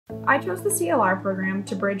I chose the CLR program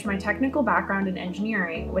to bridge my technical background in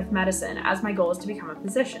engineering with medicine, as my goal is to become a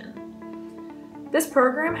physician. This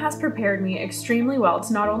program has prepared me extremely well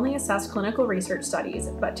to not only assess clinical research studies,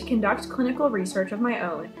 but to conduct clinical research of my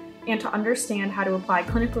own and to understand how to apply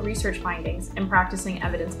clinical research findings in practicing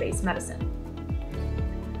evidence-based medicine.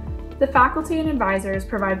 The faculty and advisors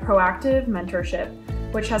provide proactive mentorship,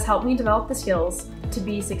 which has helped me develop the skills to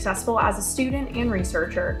be successful as a student and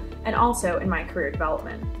researcher, and also in my career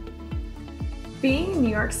development. Being in New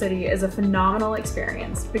York City is a phenomenal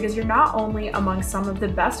experience because you're not only among some of the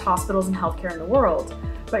best hospitals and healthcare in the world,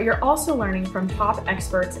 but you're also learning from top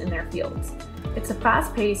experts in their fields. It's a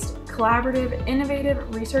fast-paced, collaborative,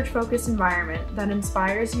 innovative, research-focused environment that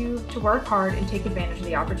inspires you to work hard and take advantage of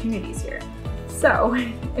the opportunities here. So,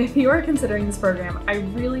 if you are considering this program, I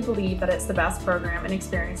really believe that it's the best program and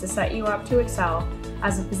experience to set you up to excel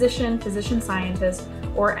as a physician, physician scientist,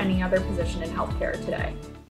 or any other position in healthcare today.